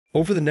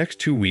Over the next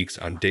 2 weeks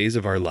on Days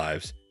of Our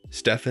Lives,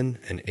 Stefan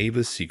and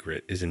Ava's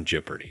secret is in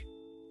jeopardy,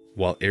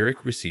 while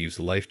Eric receives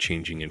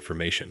life-changing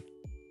information.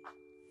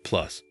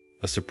 Plus,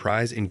 a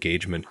surprise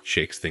engagement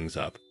shakes things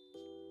up.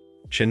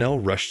 Chanel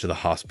rushed to the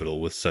hospital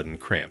with sudden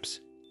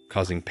cramps,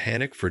 causing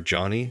panic for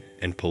Johnny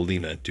and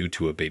Paulina due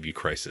to a baby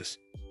crisis.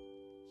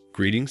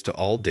 Greetings to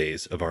all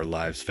Days of Our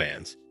Lives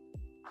fans.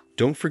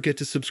 Don't forget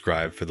to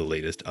subscribe for the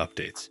latest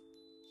updates.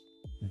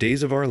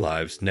 Days of Our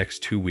Lives next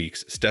 2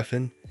 weeks,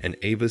 Stefan and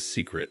Ava's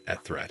secret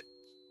at threat.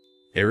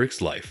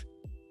 Eric's life.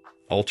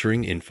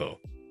 Altering info.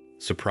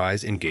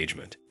 Surprise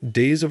engagement.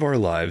 Days of Our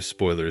Lives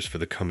spoilers for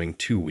the coming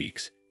 2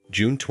 weeks,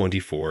 June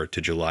 24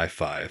 to July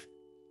 5.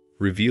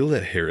 Reveal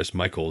that Harris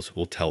Michaels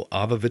will tell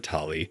Ava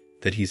Vitali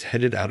that he's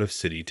headed out of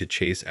city to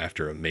chase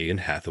after a Megan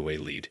Hathaway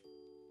lead.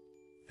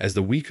 As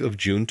the week of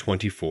June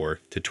 24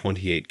 to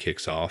 28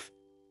 kicks off,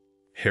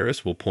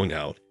 Harris will point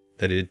out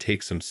that it'd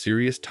take some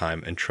serious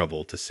time and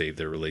trouble to save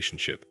their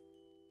relationship.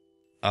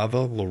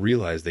 Ava will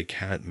realize they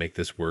can't make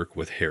this work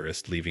with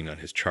Harris leaving on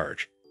his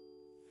charge,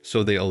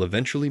 so they'll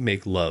eventually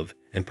make love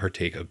and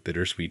partake of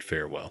bittersweet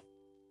farewell.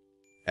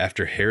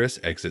 After Harris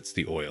exits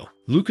the oil,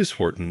 Lucas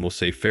Horton will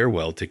say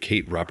farewell to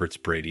Kate Roberts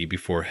Brady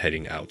before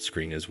heading out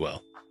screen as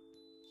well.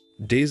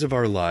 Days of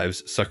Our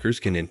Lives suckers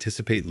can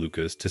anticipate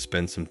Lucas to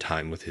spend some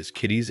time with his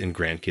kiddies and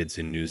grandkids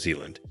in New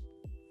Zealand,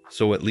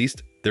 so at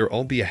least there'll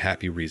all be a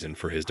happy reason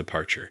for his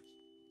departure.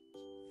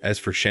 As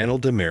for Chanel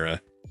DiMera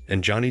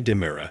and Johnny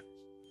DiMera,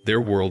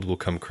 their world will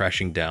come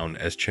crashing down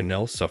as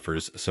Chanel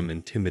suffers some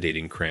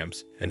intimidating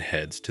cramps and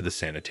heads to the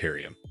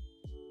sanitarium.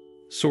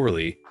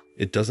 Sorely,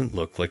 it doesn't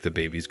look like the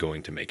baby's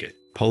going to make it.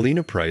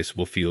 Paulina Price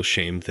will feel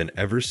shamed than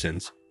ever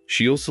since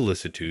she'll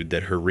solicitude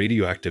that her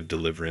radioactive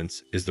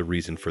deliverance is the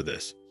reason for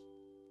this.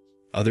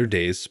 Other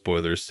Days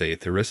spoilers say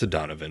Theresa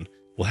Donovan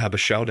will have a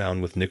showdown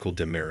with Nicole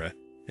DiMera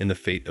in the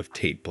fate of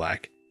Tate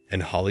Black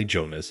and Holly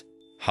Jonas'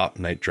 Hot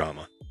Night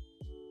drama.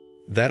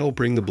 That'll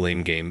bring the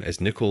blame game as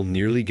Nicole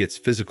nearly gets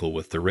physical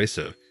with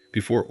Theresa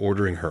before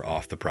ordering her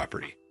off the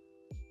property.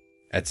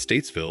 At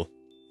Statesville,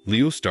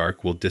 Leo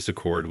Stark will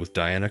disaccord with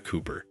Diana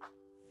Cooper,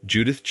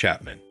 Judith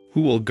Chapman,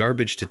 who will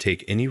garbage to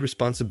take any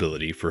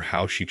responsibility for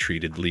how she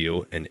treated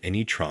Leo and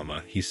any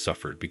trauma he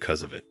suffered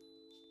because of it.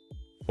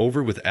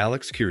 Over with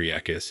Alex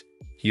Kyriakis,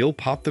 he'll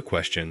pop the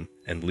question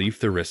and leave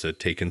Theresa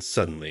taken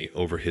suddenly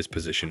over his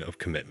position of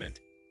commitment.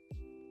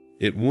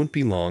 It won't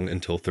be long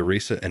until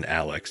Theresa and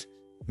Alex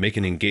make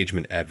an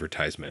engagement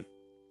advertisement,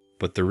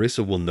 but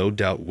Theresa will no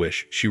doubt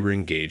wish she were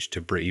engaged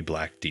to Brady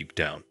Black deep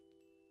down.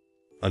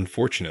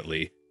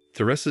 Unfortunately,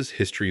 Theresa's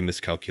history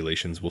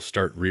miscalculations will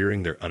start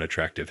rearing their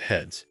unattractive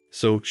heads,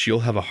 so she'll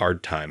have a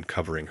hard time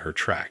covering her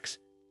tracks.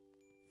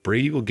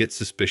 Brady will get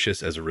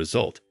suspicious as a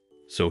result,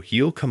 so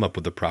he'll come up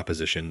with a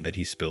proposition that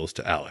he spills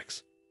to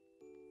Alex.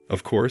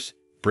 Of course,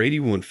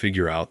 Brady won't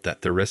figure out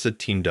that Theresa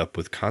teamed up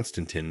with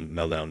Konstantin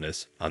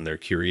Melaunis on their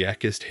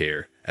Kyriakis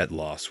hair at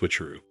Law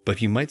Switcheroo, but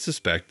he might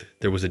suspect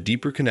there was a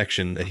deeper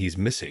connection that he's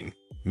missing.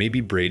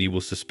 Maybe Brady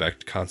will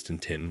suspect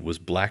Konstantin was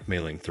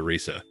blackmailing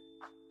Theresa,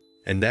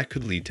 and that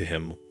could lead to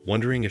him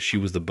wondering if she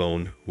was the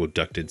bone who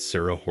abducted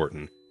Sarah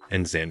Horton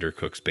and Xander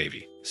Cook's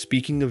baby.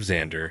 Speaking of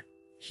Xander,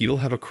 he'll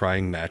have a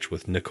crying match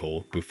with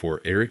Nicole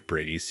before Eric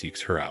Brady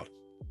seeks her out.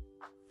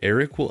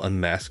 Eric will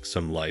unmask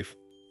some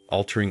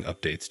life-altering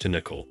updates to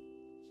Nicole.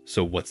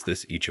 So what's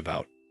this each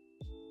about?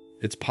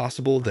 It's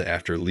possible that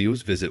after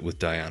Leo's visit with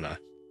Diana,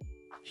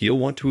 he'll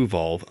want to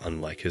evolve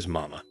unlike his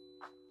mama.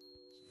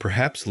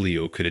 Perhaps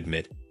Leo could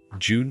admit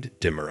Jude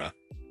DiMera,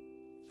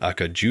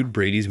 aka Jude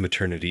Brady's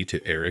maternity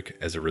to Eric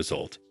as a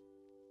result.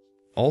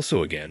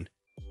 Also again,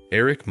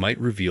 Eric might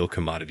reveal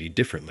commodity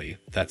differently,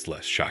 that's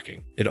less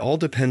shocking. It all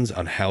depends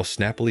on how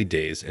snappily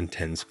Days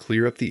intends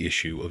clear up the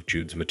issue of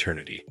Jude's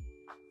maternity.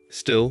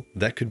 Still,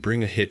 that could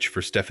bring a hitch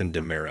for Stefan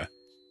DiMera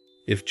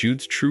if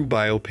Jude's true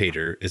bio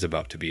pater is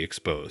about to be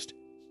exposed.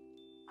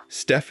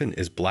 Stefan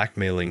is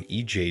blackmailing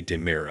EJ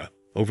DiMera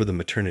over the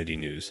maternity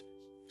news,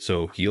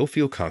 so he'll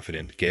feel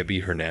confident Gabby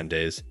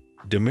Hernandez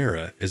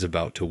DiMera is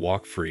about to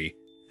walk free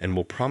and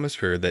will promise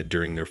her that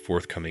during their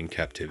forthcoming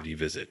captivity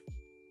visit.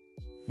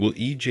 Will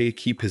EJ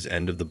keep his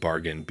end of the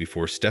bargain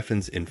before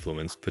Stefan's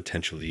influence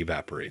potentially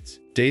evaporates?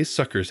 Days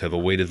suckers have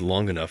awaited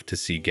long enough to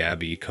see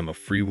Gabby come a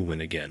free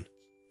woman again,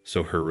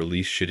 so her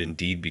release should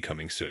indeed be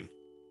coming soon.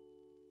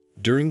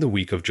 During the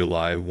week of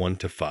July 1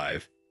 to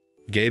 5,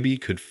 Gabby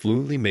could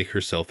fluently make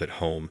herself at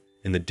home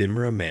in the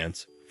DiMera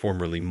manse,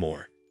 formerly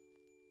Moore.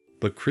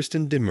 But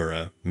Kristen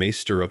DiMera may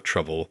stir up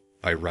trouble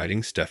by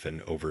riding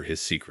Stefan over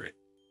his secret.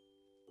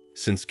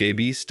 Since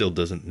Gabby still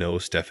doesn't know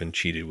Stefan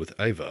cheated with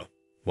Ava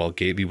while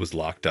Gabby was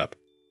locked up,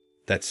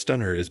 that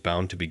stunner is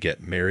bound to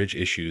beget marriage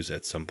issues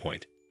at some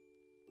point.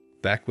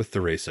 Back with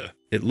Theresa,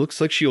 it looks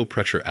like she'll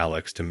pressure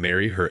Alex to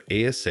marry her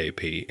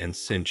ASAP and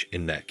cinch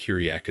in that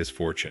Kyriakis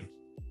fortune.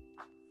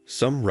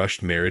 Some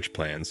rushed marriage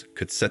plans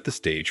could set the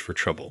stage for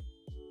trouble.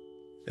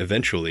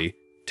 Eventually,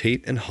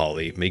 Tate and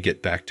Holly may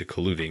get back to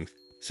colluding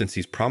since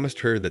he's promised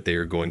her that they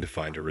are going to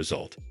find a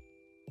result.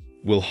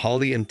 Will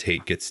Holly and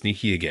Tate get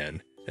sneaky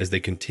again as they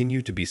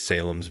continue to be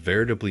Salem's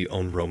veritably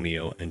own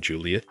Romeo and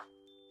Juliet.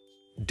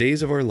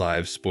 Days of Our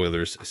Lives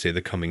spoilers say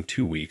the coming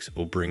 2 weeks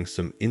will bring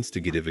some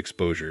instigative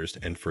exposures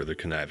and further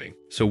conniving,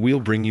 so we'll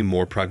bring you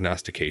more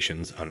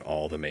prognostications on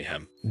all the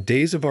mayhem.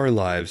 Days of Our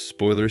Lives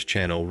spoilers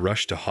channel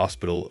rush to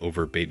hospital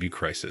over baby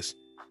crisis.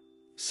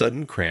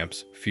 Sudden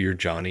cramps fear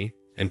Johnny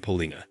and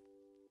Paulina.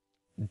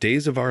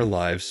 Days of Our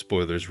Lives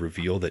spoilers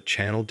reveal that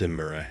Channel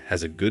Demura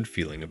has a good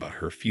feeling about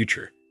her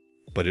future,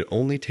 but it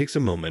only takes a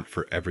moment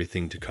for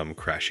everything to come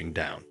crashing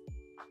down.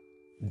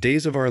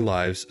 Days of Our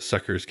Lives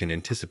suckers can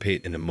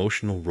anticipate an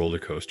emotional roller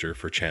coaster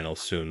for Channel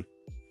soon,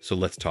 so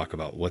let's talk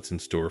about what's in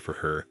store for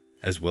her,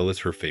 as well as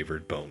her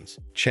favored bones.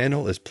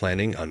 Channel is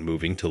planning on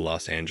moving to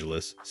Los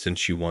Angeles since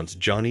she wants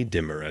Johnny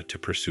Demura to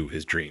pursue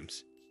his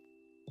dreams.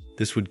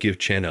 This would give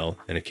Channel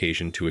an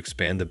occasion to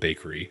expand the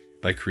bakery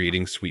by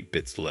creating Sweet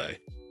Bits Lay,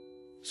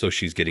 so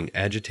she's getting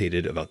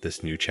agitated about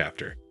this new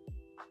chapter.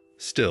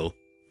 Still,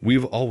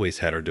 we've always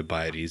had our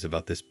debates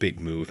about this big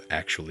move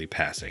actually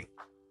passing.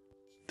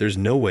 There's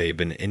no way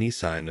been any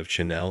sign of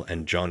Chanel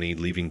and Johnny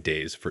leaving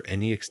Days for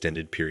any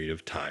extended period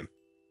of time,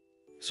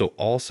 so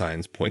all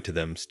signs point to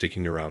them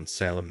sticking around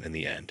Salem in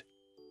the end.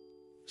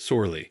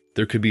 Sorely,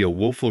 there could be a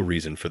woeful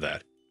reason for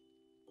that.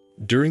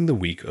 During the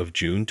week of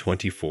June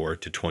 24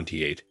 to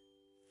 28,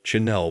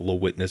 Chanel will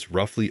witness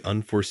roughly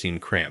unforeseen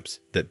cramps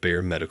that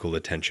bear medical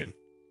attention.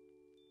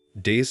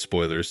 Days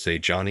spoilers say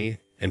Johnny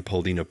and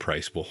Paulina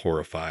Price will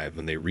horrify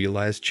when they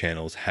realize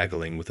Channel's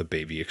haggling with a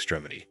baby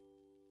extremity.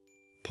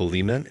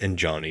 Paulina and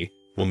Johnny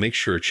will make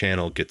sure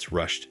Channel gets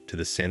rushed to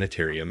the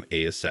sanitarium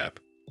ASAP,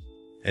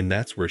 and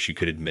that's where she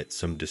could admit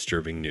some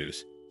disturbing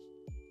news.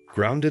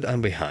 Grounded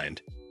on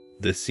behind,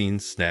 this scene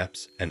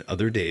snaps and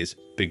other days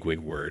bigwig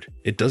word.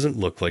 It doesn't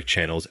look like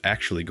Channel's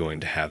actually going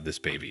to have this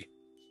baby.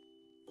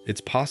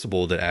 It's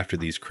possible that after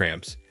these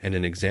cramps and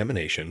an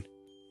examination,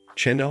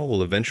 Channel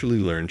will eventually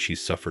learn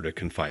she's suffered a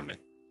confinement.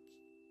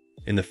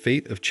 In the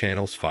fate of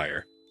Channel's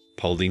fire,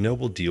 Paulina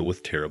will deal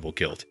with terrible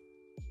guilt.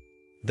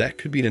 That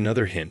could be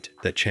another hint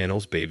that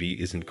Channel's baby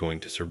isn't going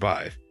to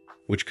survive,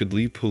 which could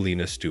leave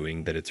Paulina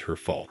stewing that it's her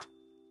fault.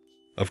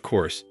 Of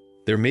course,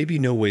 there may be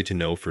no way to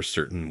know for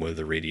certain whether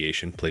the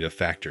radiation played a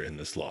factor in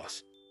this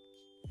loss.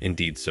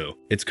 Indeed so,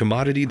 it's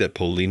commodity that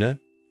Paulina,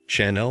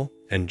 Channel,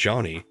 and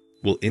Johnny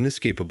will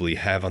inescapably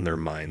have on their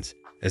minds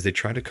as they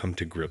try to come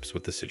to grips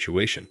with the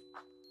situation.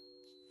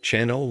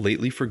 Channel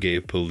lately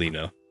forgave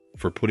Paulina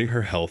for putting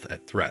her health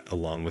at threat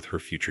along with her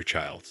future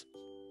child's.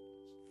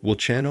 Will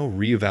Channel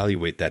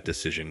reevaluate that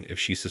decision if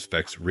she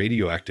suspects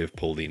radioactive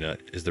Paulina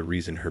is the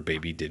reason her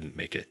baby didn't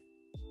make it?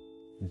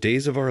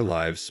 Days of Our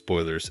Lives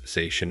spoilers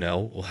say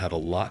Chanel will have a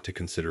lot to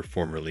consider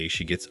formerly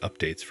she gets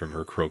updates from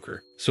her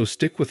croaker. So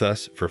stick with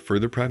us for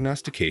further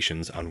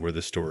prognostications on where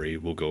the story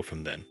will go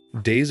from then.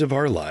 Days of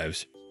Our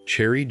Lives,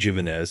 Cherry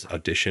Jimenez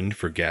auditioned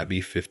for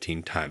Gabby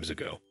 15 times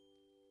ago.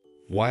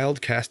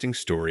 Wild casting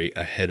story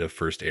ahead of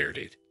first air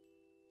date.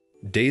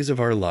 Days of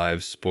Our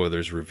Lives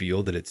spoilers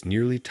reveal that it's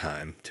nearly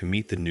time to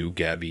meet the new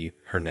Gabby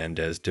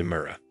Hernandez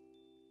Demura.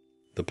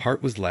 The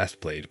part was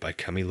last played by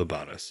Camila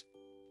Banus,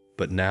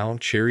 but now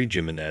Cherry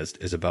Jimenez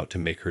is about to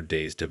make her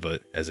Days debut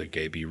as a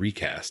Gabby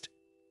recast.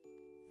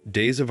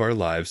 Days of Our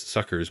Lives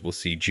suckers will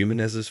see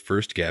Jimenez's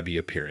first Gabby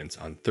appearance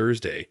on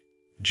Thursday,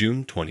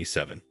 June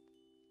 27.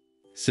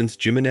 Since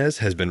Jimenez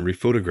has been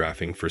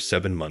rephotographing for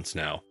 7 months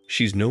now,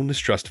 she's known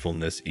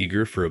mistrustfulness,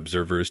 eager for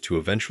observers to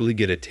eventually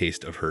get a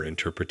taste of her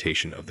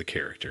interpretation of the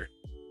character.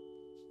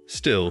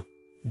 Still,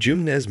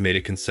 Jimenez made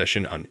a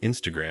concession on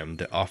Instagram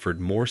that offered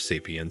more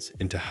sapience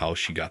into how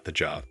she got the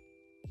job.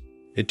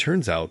 It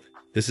turns out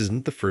this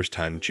isn't the first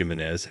time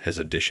Jimenez has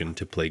auditioned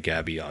to play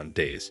Gabby on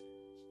Days,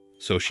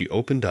 so she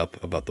opened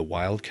up about the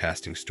wild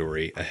casting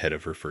story ahead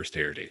of her first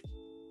air date.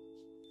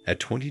 At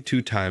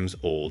 22 times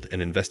old, an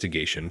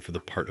investigation for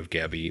the part of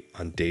Gabby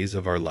on Days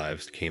of Our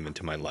Lives came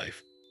into my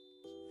life.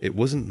 It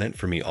wasn't meant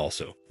for me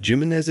also,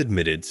 Jimenez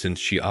admitted, since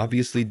she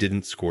obviously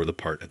didn't score the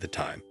part at the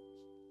time.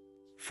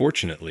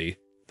 Fortunately,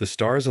 the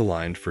stars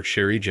aligned for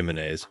Cherry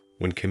Jimenez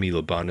when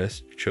Camila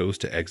Banus chose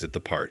to exit the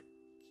part,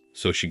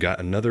 so she got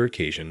another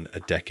occasion a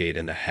decade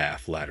and a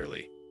half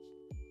laterally.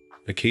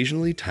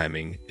 Occasionally,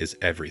 timing is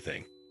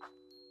everything.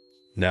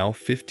 Now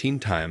 15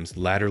 times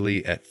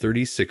laterally at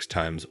 36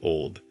 times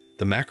old,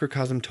 the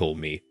macrocosm told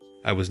me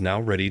I was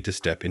now ready to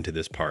step into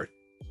this part.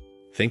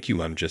 Thank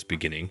you, I'm just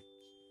beginning,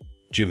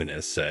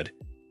 Jimenez said.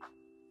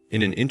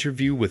 In an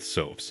interview with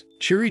Soaps,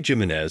 Cherry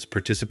Jimenez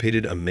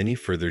participated in many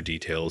further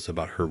details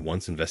about her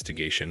once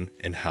investigation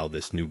and how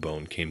this new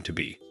bone came to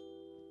be.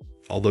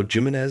 Although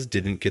Jimenez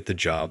didn't get the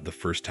job the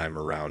first time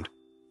around,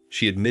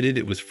 she admitted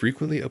it was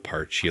frequently a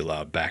part she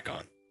allowed back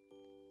on.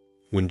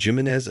 When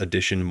Jimenez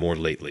auditioned more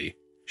lately,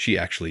 she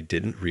actually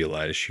didn't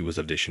realize she was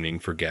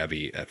auditioning for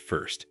Gabby at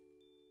first.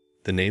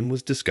 The name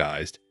was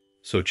disguised,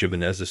 so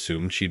Jimenez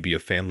assumed she'd be a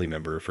family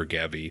member for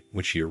Gabby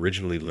when she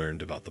originally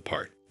learned about the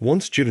part.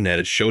 Once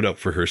Jimenez showed up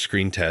for her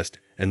screen test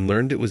and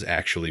learned it was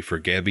actually for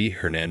Gabby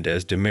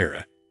Hernandez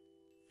Demura,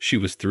 she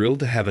was thrilled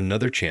to have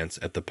another chance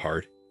at the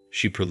part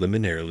she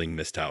preliminarily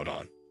missed out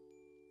on.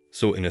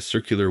 So in a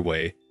circular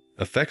way,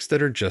 Effects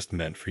that are just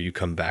meant for you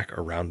come back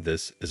around.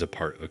 This is a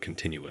part of a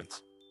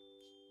continuance.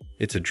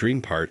 It's a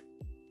dream part,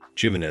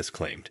 Jimenez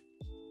claimed.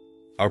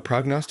 Our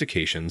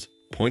prognostications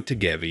point to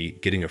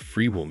Gavi getting a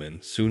free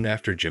woman soon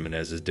after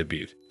Jimenez's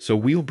debut, so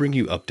we'll bring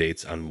you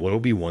updates on what'll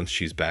be once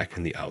she's back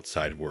in the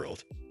outside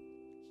world.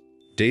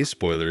 Days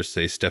spoilers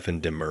say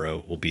Stefan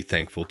Demuro will be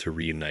thankful to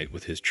reunite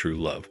with his true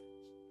love,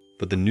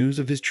 but the news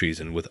of his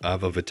treason with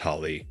Ava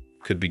Vitali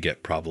could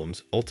beget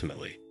problems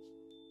ultimately.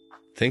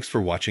 Thanks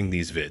for watching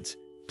these vids.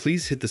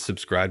 Please hit the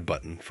subscribe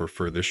button for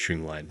further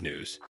streamlined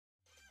news.